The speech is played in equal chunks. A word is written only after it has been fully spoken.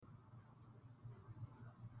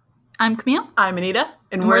I'm Camille. I'm Anita.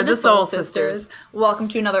 And we're the Sowle Sisters. Welcome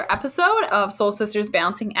to another episode of Sowle Sisters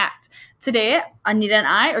Balancing Act. Today, Anita and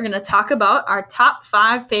I are going to talk about our top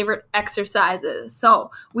 5 favorite exercises. So,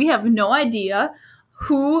 we have no idea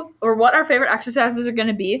who or what our favorite exercises are going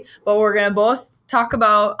to be, but we're going to both talk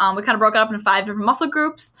about, we kind of broke it up into 5 different muscle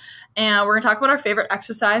groups, and we're going to talk about our favorite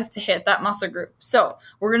exercise to hit that muscle group. So,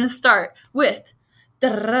 we're going to start with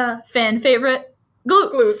fan favorite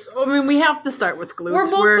glutes. I mean, we have to start with glutes.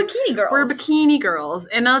 We're both bikini girls. We're bikini girls.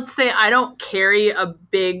 And let's say I don't carry a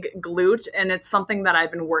big glute, and it's something that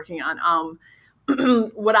I've been working on.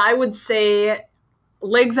 What I would say,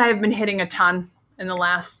 legs I have been hitting a ton in the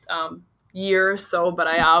last year or so, but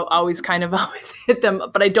I always hit them.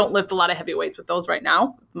 But I don't lift a lot of heavy weights with those right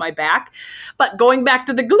now, my back. But going back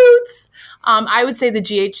to the glutes, I would say the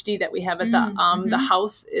GHD that we have at the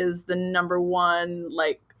house is the number one,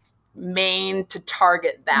 main to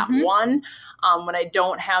target that one. When I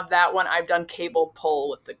don't have that one, I've done cable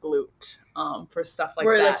pull with the glute for stuff like that.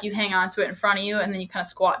 Where you hang on to it in front of you and then you kind of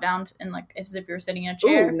squat down and as if you were sitting in a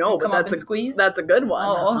chair. Ooh, no, come but up and squeeze. That's a good one.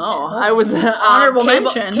 Oh, okay. I was honorable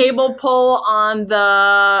mention. Cable pull on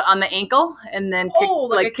the ankle and then kick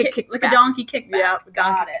like back. A donkey kickback. Yeah,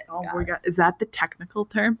 got it. Oh my God, is that the technical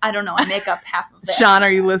term? I don't know. I make up half of it. Sean,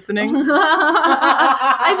 are you listening?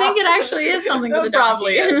 I think it actually is something with a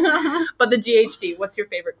donkey. Probably is. But the GHD, what's your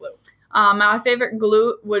favorite glute? My favorite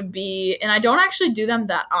glute would be, and I don't actually do them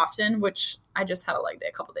that often, which I just had a leg day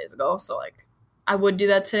a couple days ago, so I would do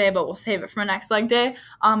that today, but we'll save it for my next leg day.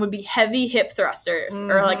 Would be heavy hip thrusters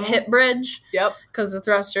or a hip bridge. Yep. Because the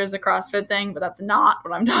thruster is a CrossFit thing, but that's not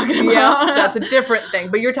what I'm talking about. Yeah, that's a different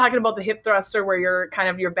thing. But you're talking about the hip thruster where you're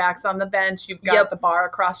your back's on the bench, you've got the bar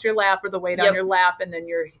across your lap or the weight on your lap, and then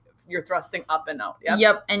you're thrusting up and out.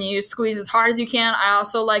 Yep. And you squeeze as hard as you can. I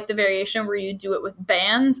also like the variation where you do it with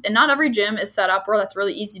bands. And not every gym is set up where that's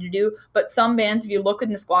really easy to do. But some bands, if you look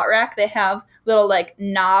in the squat rack, they have little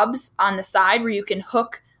knobs on the side where you can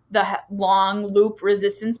hook the long loop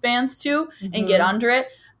resistance bands to and get under it.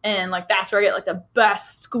 And that's where I get the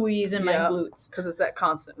best squeeze in my glutes. Because it's that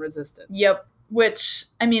constant resistance. Yep. Which,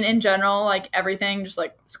 I mean, in general, everything, just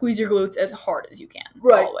squeeze your glutes as hard as you can.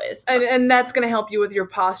 Right. Always. And that's going to help you with your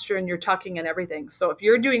posture and your tucking and everything. So if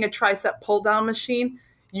you're doing a tricep pull down machine,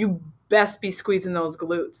 you best be squeezing those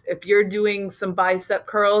glutes. If you're doing some bicep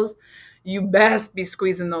curls, you best be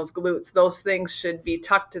squeezing those glutes. Those things should be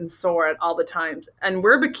tucked and sore at all the times. And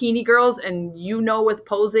we're bikini girls, and with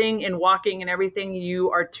posing and walking and everything,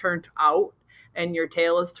 you are turned out. And your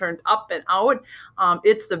tail is turned up and out.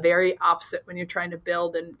 It's the very opposite when you're trying to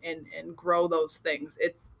build and grow those things.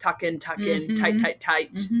 It's tuck in, tight.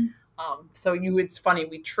 It's funny.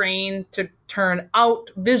 We train to turn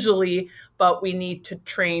out visually, but we need to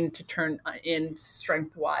train to turn in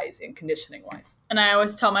strength-wise and conditioning-wise. And I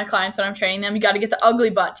always tell my clients when I'm training them, you got to get the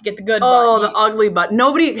ugly butt to get the good butt. Oh, the ugly butt.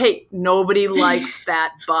 Nobody likes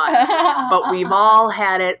that butt, but we've all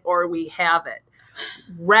had it or we have it.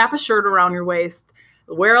 Wrap a shirt around your waist,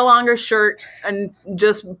 wear a longer shirt, and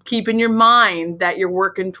just keep in your mind that you're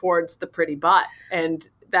working towards the pretty butt. And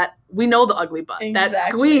that we know the ugly butt. Exactly. That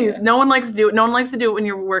squeeze, no one likes to do it. No one likes to do it when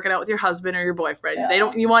you're working out with your husband or your boyfriend. Yeah. They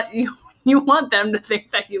don't. You want them to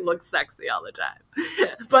think that you look sexy all the time.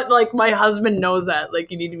 But my husband knows that.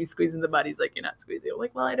 You need to be squeezing the butt. He's like, you're not squeezing. I'm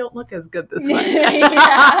like, well, I don't look as good this way.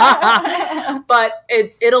 But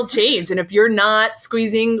it'll change. And if you're not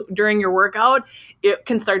squeezing during your workout, it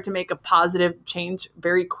can start to make a positive change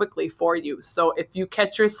very quickly for you. So if you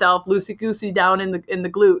catch yourself loosey-goosey down in the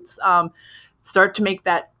glutes, start to make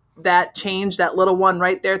that change, that little one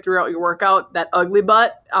right there throughout your workout, that ugly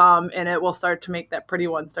butt, and it will start to make that pretty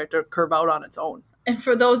one start to curve out on its own. And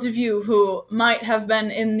for those of you who might have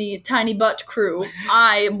been in the tiny butt crew,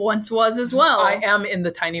 I once was as well. I am in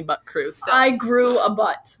the tiny butt crew still. I grew a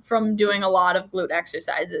butt from doing a lot of glute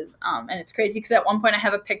exercises. And it's crazy because at one point I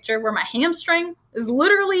have a picture where my hamstring is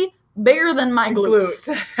literally bigger than my glutes.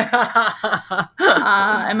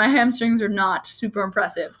 And my hamstrings are not super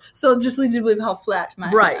impressive. So it just leads you to believe how flat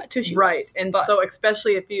my tissue is. And so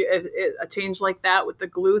especially if a change like that with the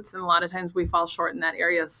glutes, and a lot of times we fall short in that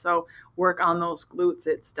area. So work on those glutes.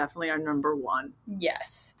 It's definitely our number one.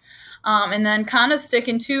 Yes. And then kind of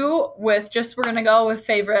sticking to we're going to go with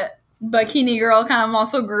favorite bikini girl kind of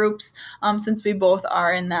muscle groups since we both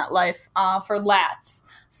are in that life for lats.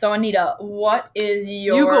 So, Anita, what is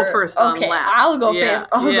your... You go first on lats. I'll go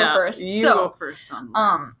first. You go first on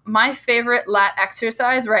lats. My favorite lat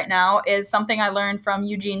exercise right now is something I learned from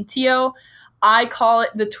Eugene Teo. I call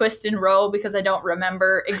it the twist and row because I don't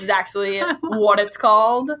remember exactly what it's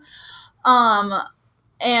called. And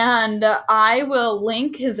I will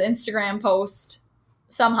link his Instagram post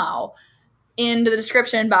somehow into the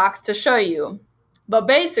description box to show you. But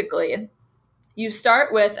basically, you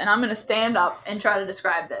start with, and I'm going to stand up and try to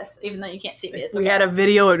describe this, even though you can't see me. It's okay. We had a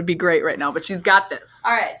video, it would be great right now, but she's got this.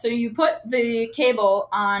 All right, so you put the cable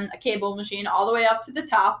on a cable machine all the way up to the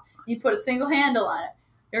top. You put a single handle on it.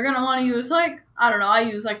 You're going to want to use, I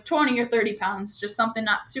use 20 or 30 pounds, just something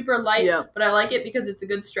not super light, but I like it because it's a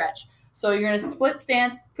good stretch. So you're going to split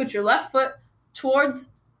stance, put your left foot towards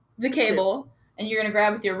the cable, and you're going to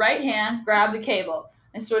grab with your right hand, grab the cable.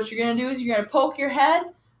 And so what you're going to do is you're going to poke your head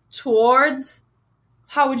towards,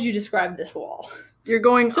 how would you describe this wall? You're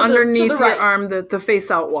going underneath your arm, the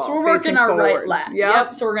face-out wall. So we're working our right lat.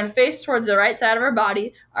 Yep. So we're going to face towards the right side of our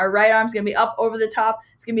body. Our right arm's going to be up over the top.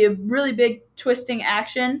 It's going to be a really big twisting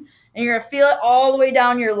action. And you're going to feel it all the way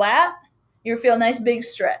down your lat. You're going to feel a nice big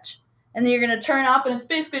stretch. And then you're going to turn up, and it's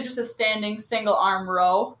basically just a standing single arm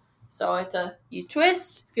row. So you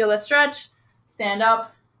twist, feel that stretch, stand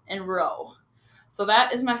up, and row. So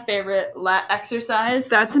that is my favorite lat exercise.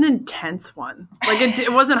 That's an intense one.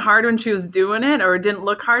 It wasn't hard when she was doing it, or it didn't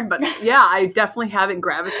look hard, but yeah, I definitely haven't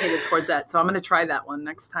gravitated towards that. So I'm going to try that one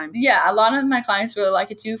next time. Yeah, a lot of my clients really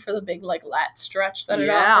like it too for the big lat stretch that it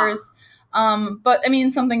offers. But I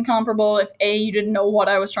mean, something comparable if you didn't know what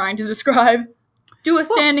I was trying to describe, do a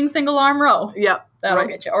standing single arm row. Yep. That'll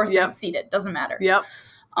get you. Or seated, doesn't matter. Yep.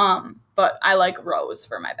 But I like rows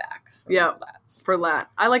for my back. For lat.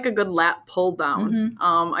 I like a good lat pull down.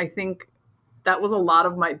 Mm-hmm. I think that was a lot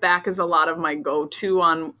of my back is a lot of my go-to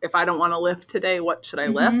on if I don't want to lift today, what should I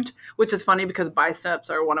lift? Which is funny because biceps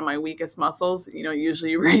are one of my weakest muscles. You know,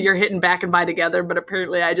 usually you're hitting back and bi together, but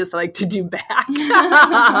apparently I just like to do back.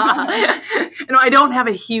 I don't have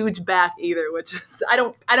a huge back either, which is, I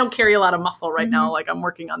don't carry a lot of muscle right now. Like I'm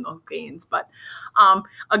working on those gains, but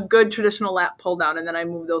a good traditional lat pull down, and then I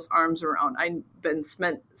move those arms around. I've been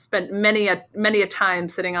spent many a time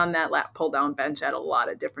sitting on that lat pull down bench at a lot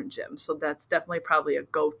of different gyms. So that's definitely probably a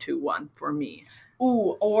go-to one for me.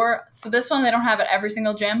 Ooh, so this one, they don't have it every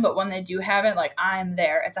single gym, but when they do have it, I'm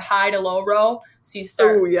there. It's a high to low row. So you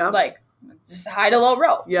start just high to low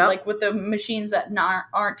row. Yeah. With the machines that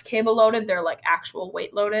aren't cable loaded, they're actual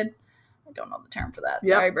weight loaded. I don't know the term for that.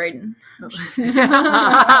 Yep. Sorry, Braden.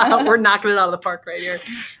 We're knocking it out of the park right here.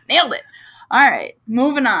 Nailed it. All right,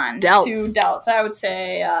 moving on to delts. delts. I would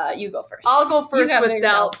say you go first. I'll go first with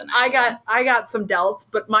delts. I got some delts,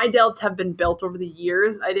 but my delts have been built over the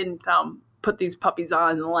years. I didn't put these puppies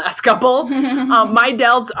on in the last couple. My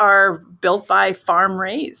delts are built by farm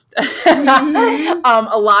raised.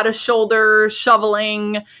 A lot of shoulder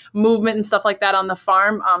shoveling, movement and stuff like that on the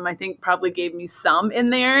farm. I think probably gave me some in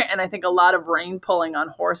there. And I think a lot of rein pulling on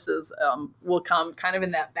horses will come kind of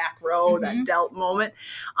in that back row, that delt moment.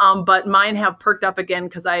 But mine have perked up again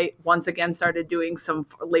because I once again started doing some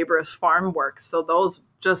laborious farm work. So those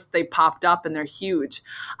they popped up and they're huge.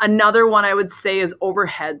 Another one I would say is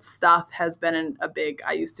overhead stuff has been a big,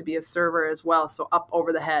 I used to be a server as well. So up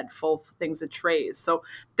over the head, full things of trays. So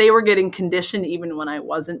they were getting conditioned even when I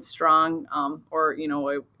wasn't strong,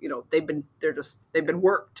 they've been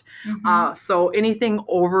worked. So anything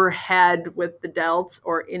overhead with the delts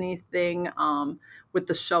or anything with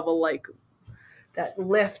the shovel, that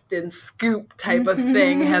lift and scoop type of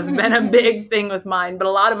thing has been a big thing with mine. But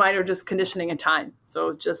a lot of mine are just conditioning and time.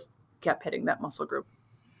 So just kept hitting that muscle group.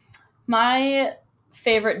 My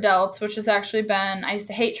favorite delts, which has actually been, I used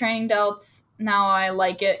to hate training delts. Now I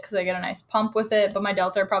like it because I get a nice pump with it. But my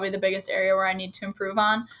delts are probably the biggest area where I need to improve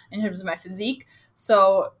on in terms of my physique.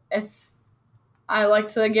 So I like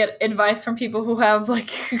to get advice from people who have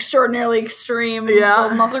extraordinarily extreme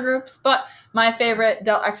those muscle groups. But my favorite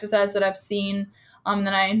delt exercise that I've seen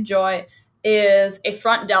that I enjoy is a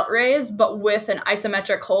front delt raise, but with an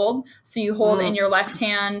isometric hold. So you hold in your left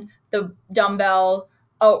hand the dumbbell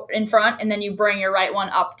out in front, and then you bring your right one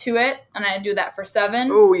up to it. And I do that for 7.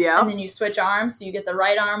 Oh, yeah. And then you switch arms. So you get the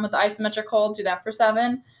right arm with the isometric hold, do that for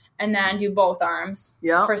 7. And then do both arms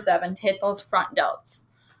for 7 to hit those front delts.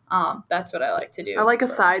 That's what I like to do. I like a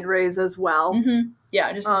side raise as well.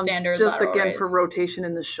 Yeah, just a standard just lateral again raise. For rotation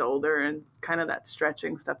in the shoulder and kind of that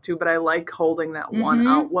stretching stuff too. But I like holding that one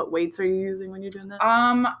out. What weights are you using when you're doing that?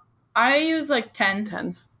 I use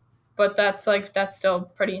 10s. But that's still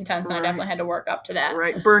pretty intense, and I definitely had to work up to that.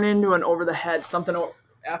 Right, burn into an over the head something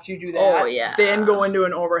after you do that. Oh yeah. Then go into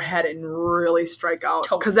an overhead and really strike out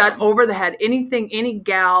because that over the head. Any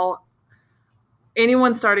gal.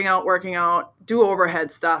 Anyone starting out working out, do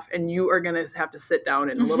overhead stuff, and you are going to have to sit down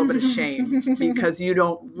in a little bit of shame because you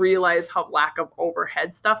don't realize how lack of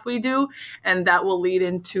overhead stuff we do, and that will lead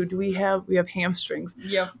into we have hamstrings.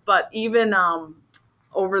 Yeah. But even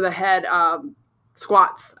over the head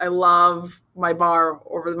Squats. I love my bar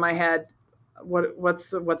over my head.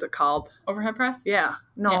 What's it called? Overhead press? Yeah.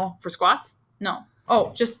 No, Yeah. for squats? No.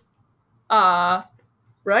 Oh, just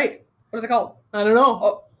Right. what is it called? I don't know.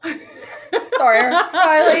 Oh. Sorry,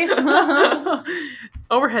 Riley.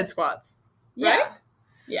 Overhead squats. Yeah. Right?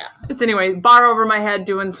 Yeah. It's anyway, bar over my head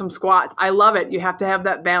doing some squats. I love it. You have to have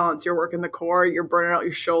that balance. You're working the core, you're burning out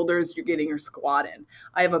your shoulders, you're getting your squat in.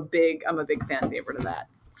 I'm a big fan favorite of that.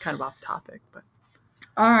 Kind of off topic, but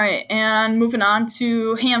All right, and moving on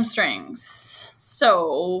to hamstrings.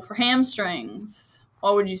 So, for hamstrings,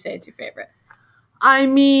 what would you say is your favorite? I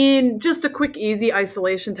mean, just a quick, easy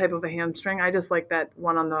isolation type of a hamstring. I just like that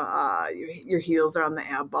one on the your heels are on the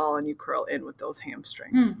ab ball and you curl in with those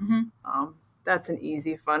hamstrings. Mm-hmm. That's an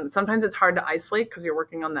easy fun. Sometimes it's hard to isolate because you're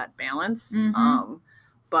working on that balance. Mm-hmm.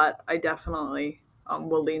 But I definitely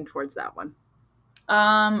will lean towards that one.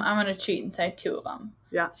 I'm gonna cheat and say 2 of them.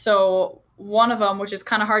 Yeah. So one of them, which is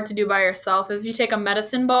kind of hard to do by yourself, if you take a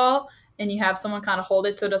medicine ball and you have someone kind of hold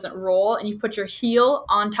it so it doesn't roll, and you put your heel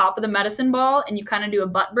on top of the medicine ball and you kind of do a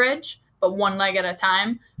butt bridge, but one leg at a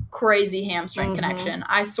time, crazy hamstring connection.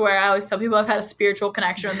 I swear, I always tell people I've had a spiritual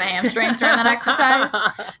connection with my hamstrings during that exercise.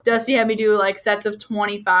 Dusty had me do like sets of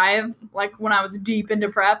 25, like when I was deep into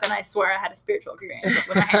prep, and I swear I had a spiritual experience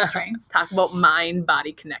with my hamstrings. Talk about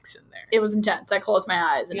mind-body connection there. It was intense. I closed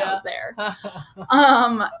my eyes and I was there.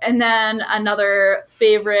 And then another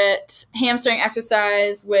favorite hamstring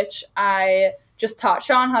exercise, which I just taught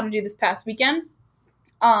Sean how to do this past weekend,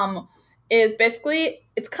 is basically,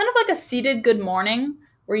 it's kind of like a seated good morning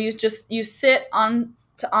where you sit on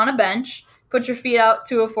a bench, put your feet out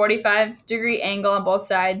to a 45-degree angle on both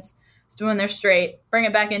sides, so when they're straight, bring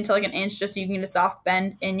it back into like an inch just so you can get a soft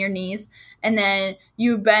bend in your knees, and then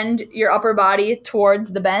you bend your upper body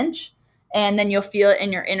towards the bench, and then you'll feel it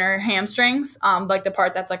in your inner hamstrings, like the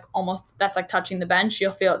part that's like touching the bench.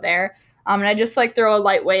 You'll feel it there. And I just like throw a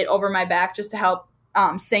light weight over my back just to help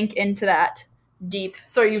sink into that deep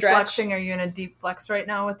So are you stretch. flexing? Are you in a deep flex right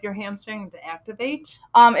now with your hamstring to activate?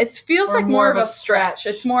 It feels Or like more of a stretch.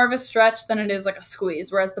 stretch? It's more of a stretch than it is like a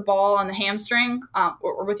squeeze. Whereas the ball on the hamstring,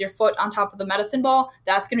 or with your foot on top of the medicine ball,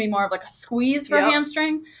 that's going to be more of like a squeeze for a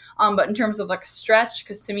hamstring. But in terms of like a stretch,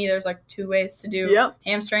 because to me there's like 2 ways to do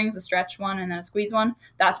hamstrings, a stretch one and then a squeeze one.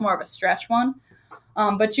 That's more of a stretch one.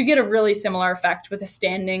 But you get a really similar effect with a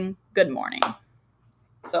standing good morning.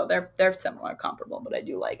 So they're similar, comparable, but I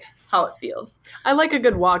do like how it feels. I like a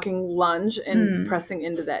good walking lunge and pressing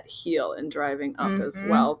into that heel and driving up as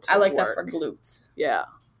well. I like that for glutes. Yeah.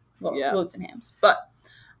 Well, glutes and hams. But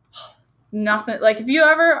nothing, like if you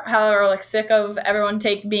ever are like sick of everyone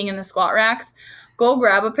being in the squat racks, go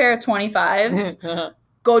grab a pair of 25s,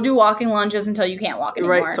 go do walking lunges until you can't walk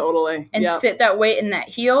anymore. Right, totally. And sit that weight in that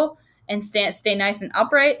heel and stay nice and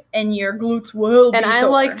upright, and your glutes will be And I sore.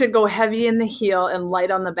 like to go heavy in the heel and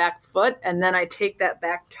light on the back foot, and then I take that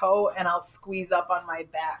back toe and I'll squeeze up on my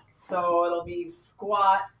back. So it'll be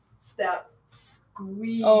squat, step,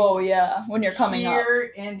 squeeze. Oh, yeah, when you're coming up.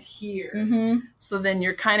 Here and here. Mm-hmm. So then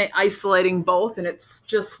you're kind of isolating both, and it's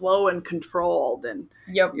just slow and controlled, and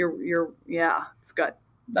you're it's good.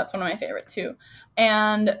 That's one of my favorite too.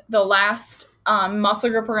 And the last muscle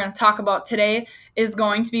group we're going to talk about today is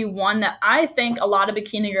going to be one that I think a lot of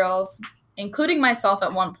bikini girls, including myself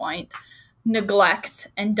at one point,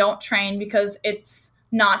 neglect and don't train because it's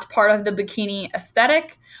not part of the bikini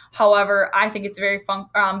aesthetic. However, I think it's very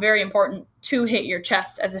important to hit your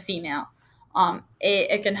chest as a female.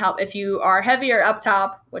 It can help if you are heavier up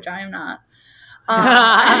top, which I am not.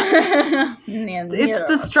 It's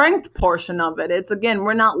the strength portion of it. It's, again,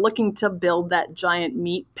 we're not looking to build that giant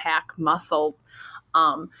meat pack muscle.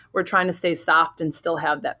 We're trying to stay soft and still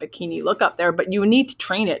have that bikini look up there, but you need to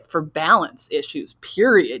train it for balance issues,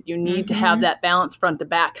 period. You need to have that balance front to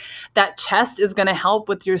back. That chest is going to help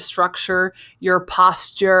with your structure, your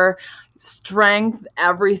posture, strength,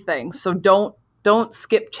 everything. So don't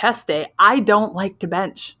skip chest day. I don't like to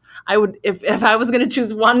bench. I would, if I was going to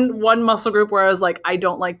choose one muscle group where I was like, I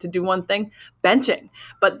don't like to do one thing, benching.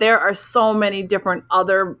 But there are so many different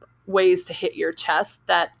other ways to hit your chest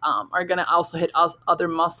that are going to also hit other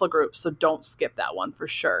muscle groups. So don't skip that one for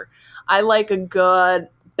sure. I like a good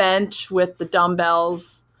bench with the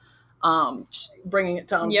dumbbells, bringing it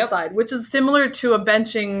down the side, which is similar to a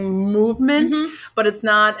benching movement, but it's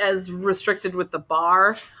not as restricted with the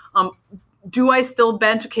bar. Do I still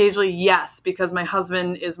bench occasionally? Yes, because my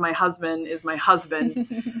husband is my husband is my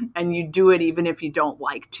husband, and you do it even if you don't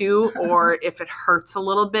like to, or if it hurts a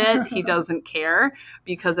little bit, he doesn't care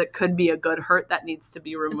because it could be a good hurt that needs to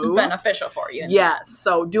be removed. It's beneficial for you. Yes.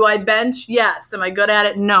 So do I bench? Yes. Am I good at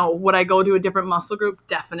it? No. Would I go to a different muscle group?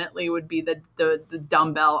 Definitely would be the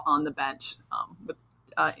dumbbell on the bench with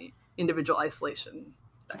individual isolation,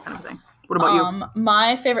 that kind of thing. What about you?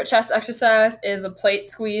 My favorite chest exercise is a plate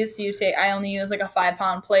squeeze. So I only use like a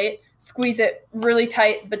 5-pound plate, squeeze it really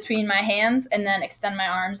tight between my hands, and then extend my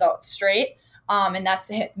arms out straight. And that's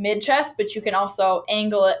to hit mid chest, but you can also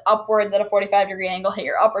angle it upwards at a 45-degree angle, hit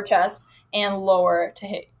your upper chest, and lower to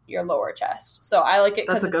hit your lower chest. So I like it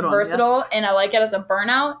because it's versatile, and I like it as a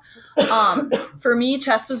burnout. For me,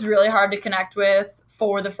 chest was really hard to connect with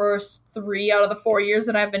for the first 3 out of the 4 years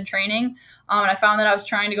that I've been training. And I found that I was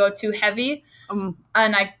trying to go too heavy, and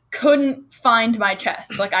I couldn't find my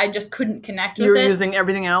chest. Like, I just couldn't connect with it. You were using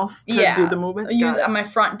everything else to do the movement? My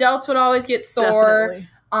front delts would always get sore. Definitely.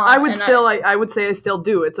 I would say I still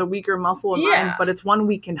do. It's a weaker muscle in mine, but it's one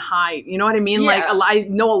we can hide. You know what I mean? Yeah. Like, I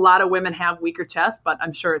know a lot of women have weaker chests, but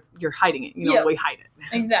I'm sure you're hiding it. We hide it.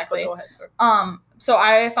 Exactly. Go ahead, sorry. So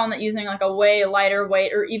I found that using like a way lighter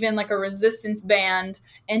weight, or even like a resistance band,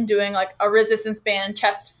 and doing like a resistance band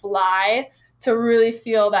chest fly to really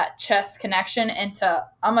feel that chest connection. And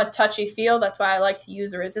I'm a touchy feel. That's why I like to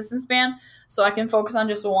use a resistance band, so I can focus on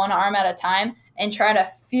just one arm at a time and try to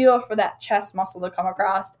feel for that chest muscle to come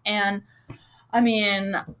across. And I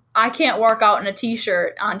mean, I can't work out in a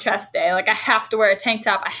t-shirt on chest day. Like, I have to wear a tank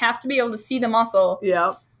top. I have to be able to see the muscle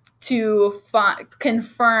to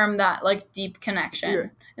confirm that like deep connection.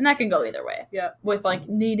 Sure. And that can go either way. Yeah. With like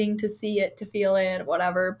needing to see it, to feel it,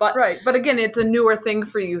 whatever. But right. But again, it's a newer thing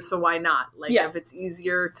for you, so why not? Like, if it's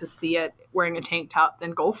easier to see it wearing a tank top,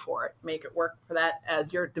 then go for it. Make it work for that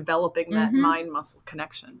as you're developing that mind muscle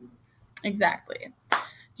connection. Exactly.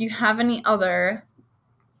 Do you have any other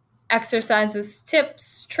exercises,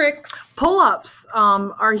 tips, tricks? Pull-ups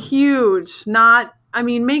are huge.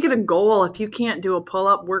 Make it a goal. If you can't do a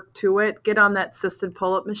pull-up, work to it. Get on that assisted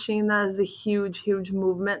pull-up machine. That is a huge, huge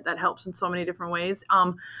movement that helps in so many different ways.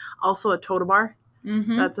 Also a total bar.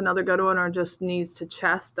 Mm-hmm. That's another good one, or just knees to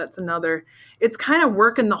chest. That's another. It's kind of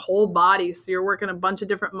working the whole body. So you're working a bunch of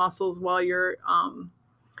different muscles while you're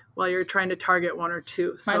trying to target one or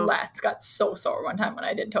two. So, my lats got so sore one time when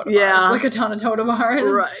I did total bars. Like a ton of total bars.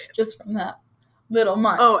 Right. Just from that little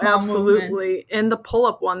small absolutely movement. And the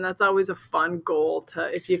pull-up one, that's always a fun goal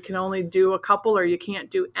if you can only do a couple or you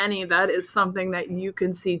can't do any, that is something that you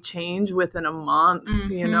can see change within a month,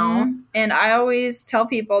 And I always tell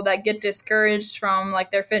people that get discouraged from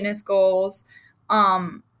like their fitness goals.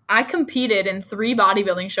 I competed in 3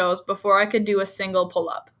 bodybuilding shows before I could do a single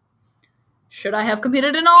pull-up. Should I have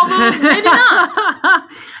competed in all those? Maybe not.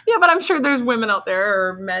 Yeah, but I'm sure there's women out there,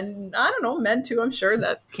 or men, I don't know, men too, I'm sure,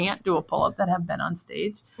 that can't do a pull-up that have been on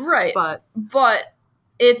stage. Right. But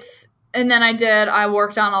and then I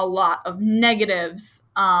worked on a lot of negatives,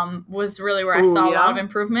 was really where I saw a lot of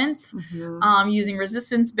improvements. Mm-hmm. Using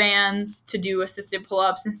resistance bands to do assisted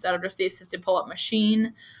pull-ups instead of just the assisted pull-up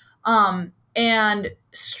machine. And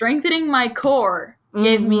strengthening my core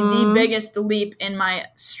gave me the biggest leap in my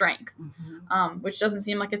strength, which doesn't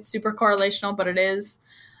seem like it's super correlational, but it is.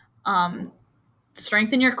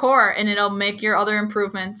 Strengthen your core, and it'll make your other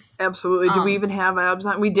improvements. Absolutely. Do we even have abs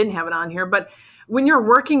on? We didn't have it on here, but when you're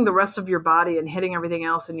working the rest of your body and hitting everything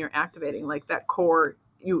else and you're activating like that core,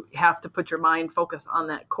 you have to put your mind focused on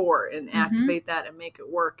that core and activate that and make it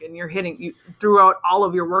work. And you're hitting throughout all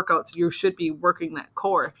of your workouts, you should be working that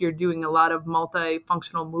core. If you're doing a lot of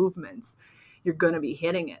multifunctional movements, you're going to be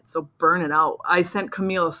hitting it. So burn it out. I sent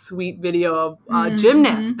Camille a sweet video of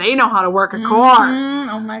gymnasts. They know how to work a core.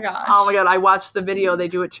 Oh my gosh. Oh my God. I watched the video. They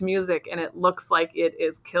do it to music and it looks like it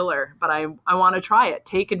is killer, but I want to try it.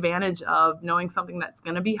 Take advantage of knowing something that's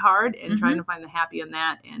going to be hard and trying to find the happy in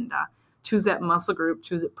that, and choose that muscle group,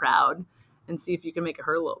 choose it proud, and see if you can make it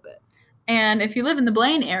hurt a little bit. And if you live in the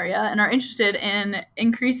Blaine area and are interested in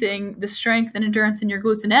increasing the strength and endurance in your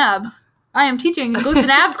glutes and abs, I am teaching a glutes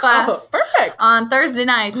and abs class perfect. On Thursday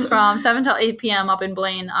nights from 7 till 8 p.m. up in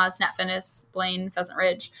Blaine, Snap Fitness, Blaine, Pheasant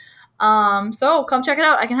Ridge. So come check it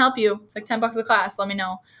out. I can help you. It's like $10 a class. Let me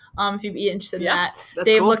know if you'd be interested in that.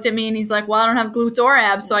 Dave looked at me and he's like, well, I don't have glutes or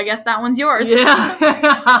abs, so I guess that one's yours.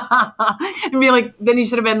 Yeah. And be like, then you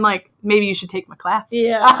should have been like, maybe you should take my class.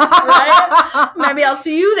 Yeah. Right? Maybe I'll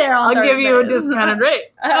see you there on Thursdays. I'll give you a discounted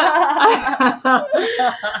rate.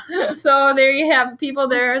 So there you have, people.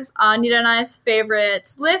 There's Nita and I's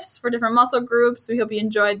favorite lifts for different muscle groups. We hope you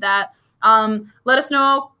enjoyed that. Let us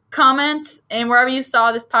know comment and wherever you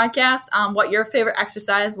saw this podcast what your favorite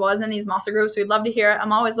exercise was in these muscle groups. We'd love to hear it.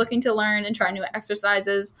 I'm always looking to learn and try new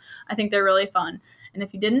exercises. I think they're really fun. And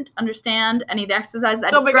if you didn't understand any of the exercises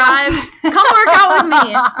I described, come work out with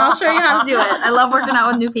me. I'll show you how to do it. I love working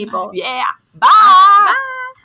out with new people. Yeah. Bye. Bye.